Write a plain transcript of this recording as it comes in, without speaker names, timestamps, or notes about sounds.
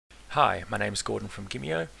Hi, my name is Gordon from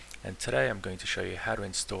Gimeo, and today I'm going to show you how to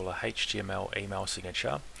install a HTML email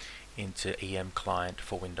signature into EM Client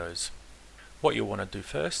for Windows. What you'll want to do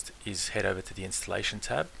first is head over to the Installation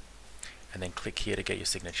tab and then click here to get your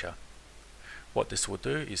signature. What this will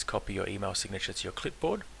do is copy your email signature to your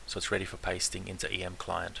clipboard so it's ready for pasting into EM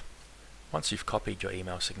Client. Once you've copied your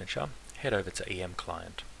email signature, head over to EM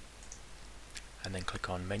Client and then click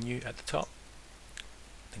on Menu at the top,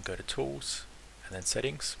 then go to Tools and then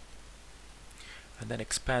Settings, and then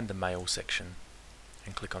expand the Mail section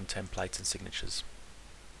and click on Templates and Signatures.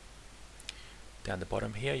 Down the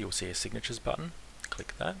bottom here you'll see a Signatures button,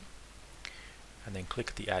 click that, and then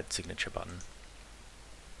click the Add Signature button.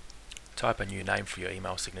 Type a new name for your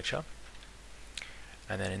email signature,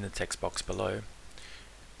 and then in the text box below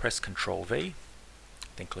press Ctrl V,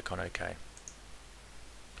 then click on OK,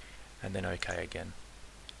 and then OK again.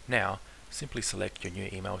 Now simply select your new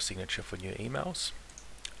email signature for new emails,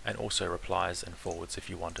 and also replies and forwards if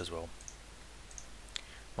you want as well.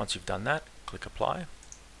 Once you've done that, click Apply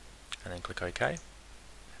and then click OK.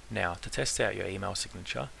 Now to test out your email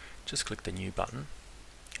signature, just click the New button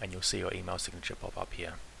and you'll see your email signature pop up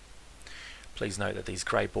here. Please note that these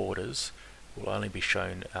grey borders will only be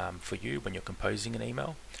shown for you when you're composing an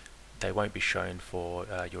email. They won't be shown for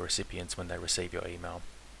your recipients when they receive your email.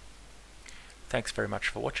 Thanks very much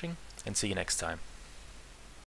for watching, and see you next time.